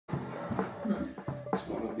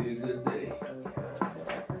be a good day.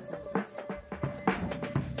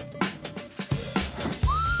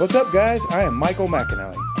 What's up, guys? I am Michael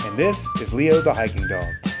McAnally, and this is Leo the Hiking Dog.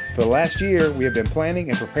 For the last year, we have been planning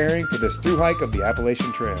and preparing for this thru hike of the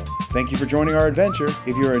Appalachian Trail. Thank you for joining our adventure.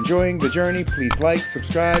 If you are enjoying the journey, please like,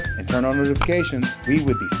 subscribe, and turn on notifications. We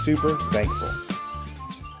would be super thankful.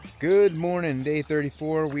 Good morning, day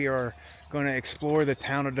 34. We are going to explore the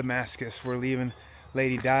town of Damascus. We're leaving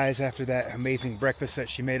Lady Di's after that amazing breakfast that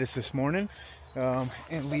she made us this morning.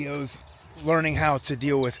 And Leo's learning how to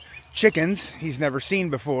deal with chickens he's never seen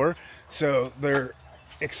before. So they're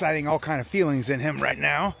exciting all kind of feelings in him right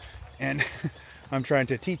now. And I'm trying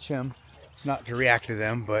to teach him not to react to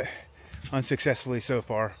them, but unsuccessfully so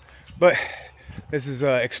far. But this is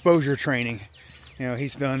exposure training. You know,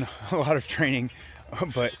 he's done a lot of training,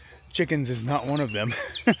 but chickens is not one of them.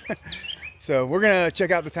 So we're gonna check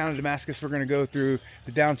out the town of Damascus. We're gonna go through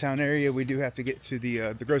the downtown area. We do have to get to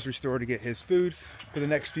the grocery store to get his food for the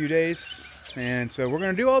next few days. And so we're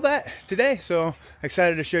gonna do all that today. So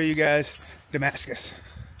excited to show you guys Damascus.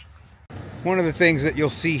 One of the things that you'll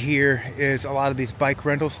see here is a lot of these bike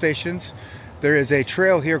rental stations. There is a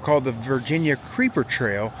trail here called the Virginia Creeper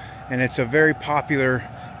Trail, and it's a very popular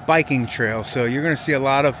biking trail. So you're gonna see a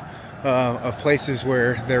lot of places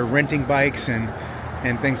where they're renting bikes and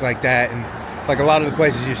things like that, and like a lot of the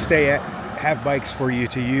places you stay at have bikes for you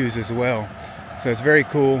to use as well. So it's very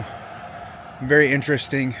cool, very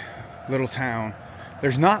interesting little town.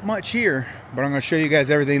 There's not much here, but I'm going to show you guys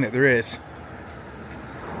everything that there is.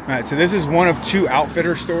 All right, so this is one of two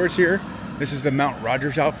outfitter stores here. This is the Mount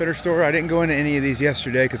Rogers outfitter store. I didn't go into any of these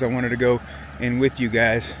yesterday because I wanted to go in with you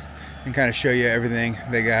guys and kind of show you everything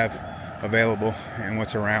they have available and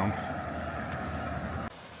what's around.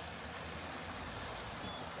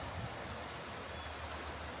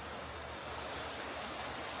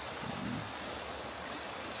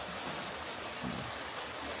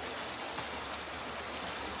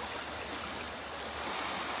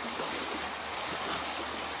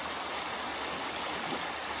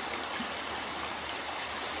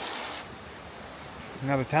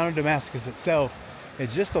 Now the town of Damascus itself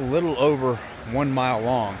is just a little over 1 mile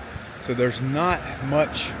long. So there's not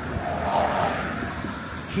much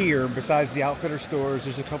here besides the outfitter stores.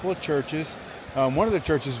 There's a couple of churches. One of the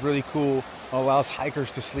churches is really cool, allows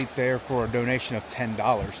hikers to sleep there for a donation of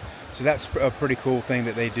 $10. So that's a pretty cool thing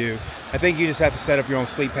that they do. I think you just have to set up your own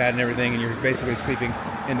sleep pad and everything, and you're basically sleeping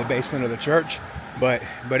in the basement of the church. But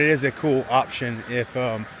it is a cool option if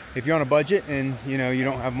you're on a budget and you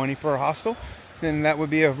don't have money for a hostel. Then that would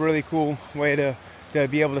be a really cool way to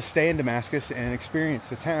be able to stay in Damascus and experience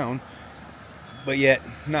the town, but yet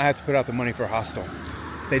not have to put out the money for a hostel.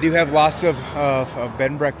 They do have lots of bed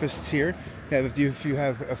and breakfasts here. They have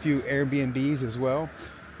a few Airbnbs as well.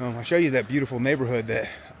 I'll show you that beautiful neighborhood that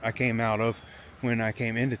I came out of when I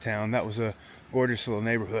came into town. That was a gorgeous little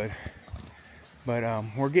neighborhood. But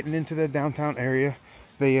we're getting into the downtown area.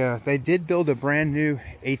 They did build a brand new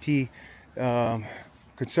AT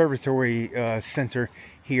conservatory center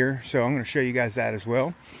here, so I'm going to show you guys that as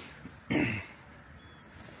well.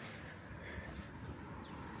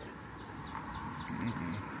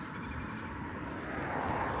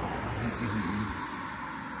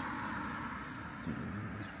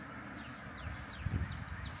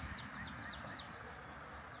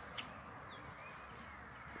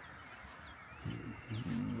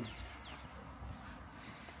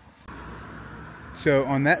 So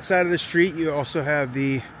on that side of the street, you also have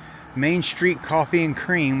the Main Street Coffee and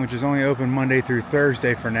Cream, which is only open Monday through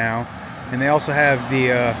Thursday for now. And they also have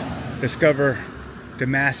the Discover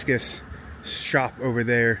Damascus shop over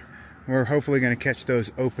there. We're hopefully going to catch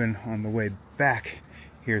those open on the way back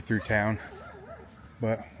here through town.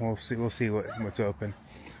 But we'll see what's open.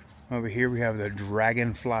 Over here we have the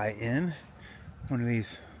Dragonfly Inn, one of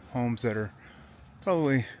these homes that are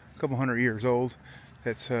probably a couple hundred years old.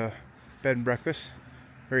 That's bed and breakfast.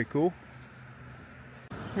 Very cool.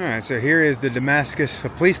 Alright, so here is the Damascus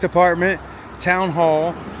Police Department, Town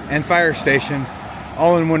Hall, and Fire Station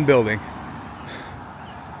all in one building.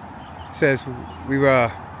 It says we've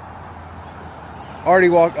already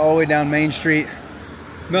walked all the way down Main Street.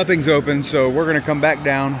 Nothing's open, so we're going to come back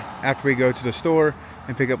down after we go to the store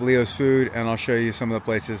and pick up Leo's food, and I'll show you some of the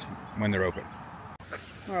places when they're open.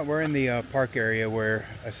 Alright, we're in the park area where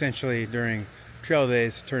essentially during trail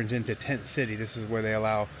days turns into Tent City. This is where they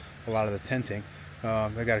allow a lot of the tenting.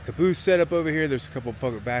 They got a caboose set up over here. There's a couple of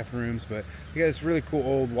public bathrooms, but they got this really cool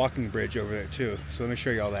old walking bridge over there too. So let me show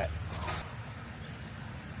you all that.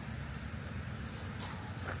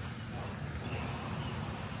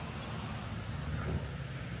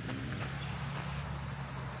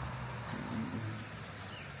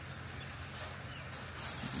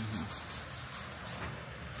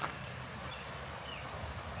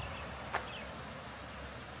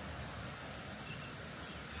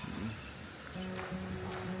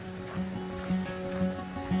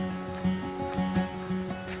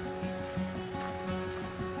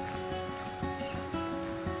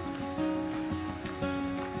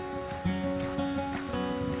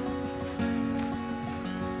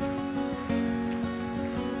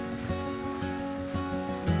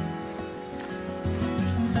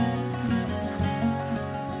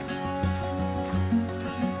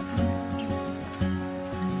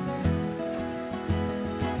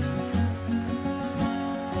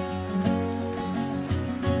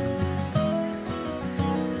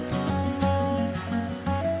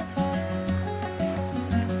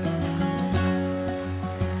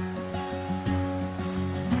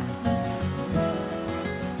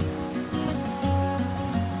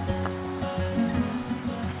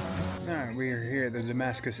 the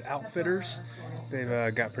Damascus Outfitters.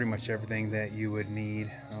 They've got pretty much everything that you would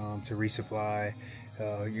need to resupply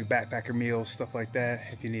your backpacker meals, stuff like that.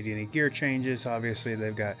 If you need any gear changes, obviously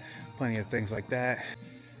they've got plenty of things like that.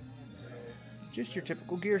 Just your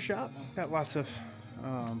typical gear shop. Got lots of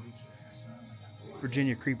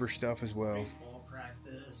Virginia Creeper stuff as well.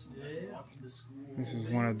 This is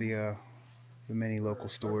one of the many local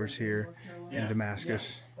stores here in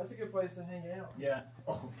Damascus. That's a good place to hang out. Yeah.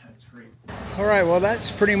 Oh, that's great. All right, well, that's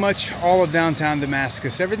pretty much all of downtown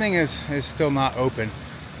Damascus. Everything is still not open.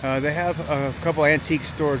 They have a couple antique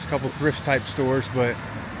stores, a couple thrift type stores, but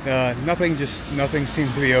nothing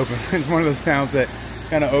seems to be open. It's one of those towns that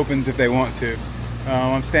kind of opens if they want to.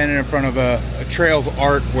 I'm standing in front of a Trails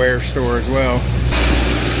Artwear store as well.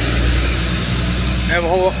 They have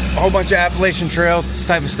a whole bunch of Appalachian Trails, this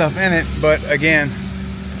type of stuff in it, but again,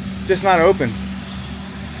 just not open.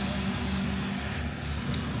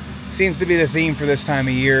 Seems to be the theme for this time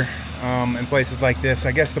of year in places like this.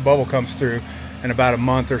 I guess the bubble comes through in about a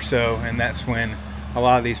month or so, and that's when a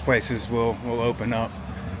lot of these places will open up.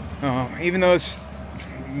 Even though it's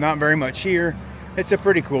not very much here, it's a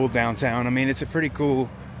pretty cool downtown. I mean, it's a pretty cool,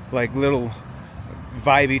 like, little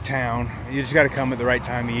vibey town. You just got to come at the right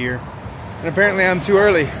time of year. And apparently I'm too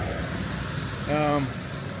early,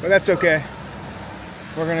 but that's okay.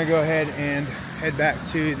 We're gonna go ahead and head back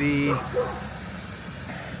to the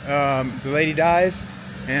Lady Dies,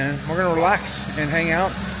 and we're gonna relax and hang out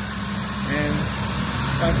and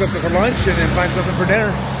find something for lunch and then find something for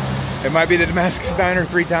dinner. It might be the Damascus Diner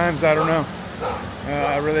 3 times, I don't know.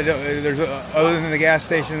 I really don't, other than the gas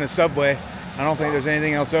station and the Subway, I don't think there's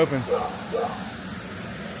anything else open.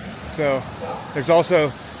 So there's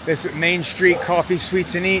also this Main Street Coffee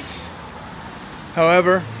Sweets and Eats.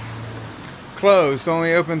 However, closed,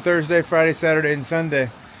 only open Thursday, Friday, Saturday, and Sunday.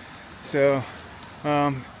 So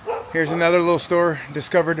here's another little store,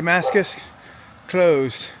 Discover Damascus,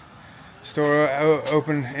 closed. Store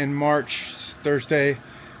open in March, Thursday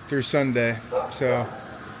through Sunday. So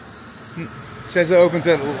says it opens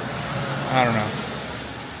at, I don't know.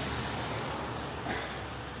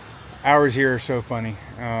 Hours here are so funny,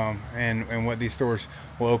 and what these stores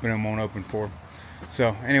will open and won't open for.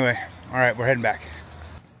 So anyway, all right, we're heading back.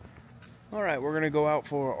 All right, we're gonna go out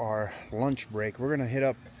for our lunch break. We're gonna hit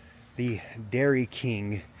up the Dairy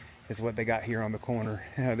King, is what they got here on the corner.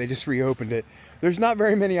 They just reopened it. There's not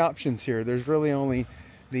very many options here. There's really only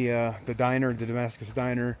the diner, the Damascus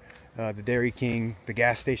Diner, the Dairy King, the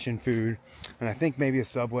gas station food, and I think maybe a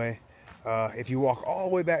Subway. If you walk all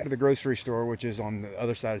the way back to the grocery store, which is on the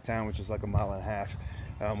other side of town, which is like a mile and a half,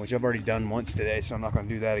 which I've already done once today, so I'm not going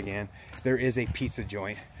to do that again, there is a pizza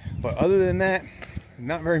joint. But other than that,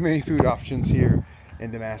 not very many food options here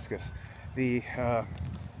in Damascus. The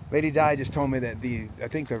Lady Di just told me that I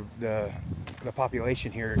think the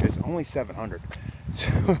population here is only 700.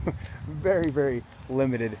 So very, very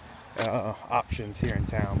limited options here in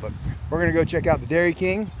town. But we're gonna go check out the Dairy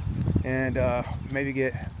King and maybe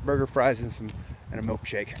get burger, fries, and a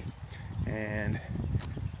milkshake. And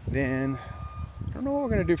then I don't know what we're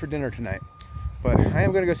gonna do for dinner tonight, but I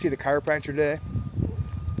am gonna go see the chiropractor today.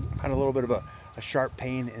 Had a little bit of a sharp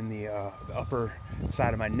pain in the upper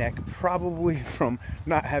side of my neck, probably from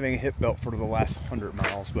not having a hip belt for the last 100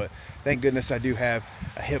 miles, but thank goodness I do have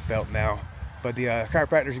a hip belt now. But the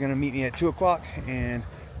chiropractor is going to meet me at 2 o'clock, and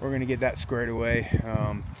we're going to get that squared away.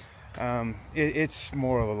 It's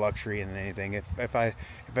more of a luxury than anything. If I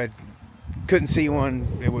couldn't see one,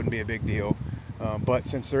 it wouldn't be a big deal. But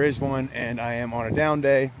since there is one and I am on a down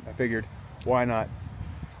day, I figured why not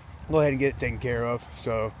go ahead and get it taken care of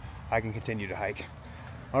so I can continue to hike.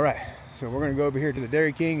 All right, so we're going to go over here to the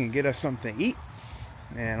Dairy King and get us something to eat,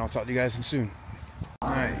 and I'll talk to you guys soon. All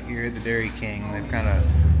right, here at the Dairy King, they've kind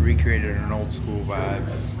of recreated an old school vibe,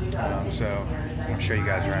 so I'm going to show you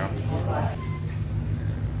guys around.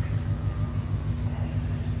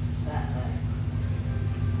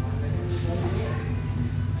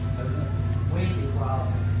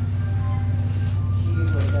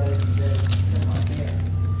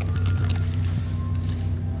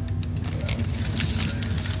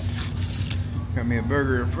 Got me a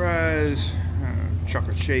burger and fries,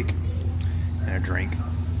 chocolate shake, and a drink.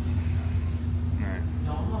 Alright.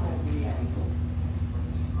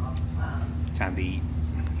 Time to eat.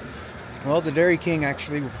 Well, the Dairy King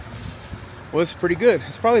actually was pretty good.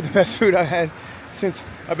 It's probably the best food I've had since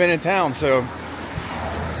I've been in town, so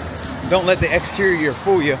don't let the exterior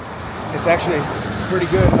fool you. It's actually pretty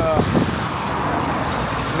good.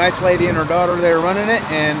 Nice lady and her daughter there running it,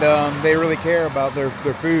 and they really care about their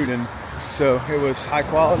food, and so it was high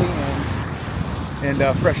quality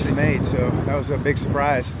and freshly made, so that was a big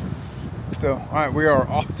surprise. So, all right, we are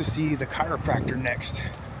off to see the chiropractor next.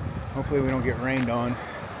 Hopefully we don't get rained on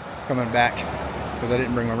coming back because I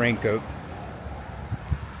didn't bring my raincoat.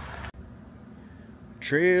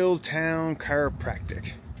 Trail Town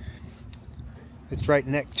Chiropractic. It's right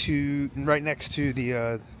next to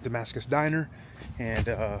the Damascus Diner, and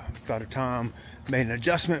Dr. Tom made an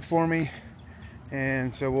adjustment for me,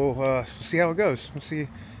 and so we'll see how it goes. We'll see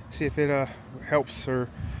if it helps, or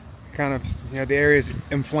kind of, you know, the area is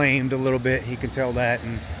inflamed a little bit. He can tell that,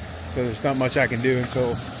 and so there's not much I can do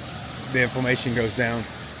until the inflammation goes down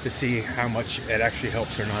to see how much it actually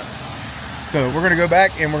helps or not. So we're gonna go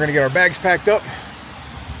back and we're gonna get our bags packed up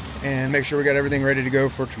and make sure we got everything ready to go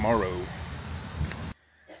for tomorrow.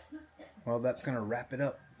 Well, that's gonna wrap it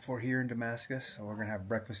up for here in Damascus. So we're gonna have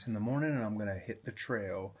breakfast in the morning, and I'm gonna hit the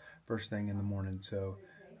trail first thing in the morning. So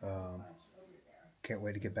can't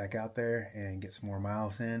wait to get back out there and get some more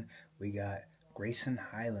miles in. We got Grayson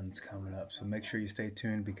Highlands coming up, so make sure you stay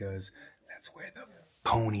tuned because that's where the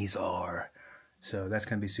ponies are. So that's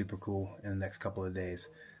gonna be super cool in the next couple of days.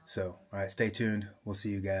 So all right, stay tuned. We'll see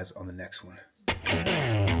you guys on the next one.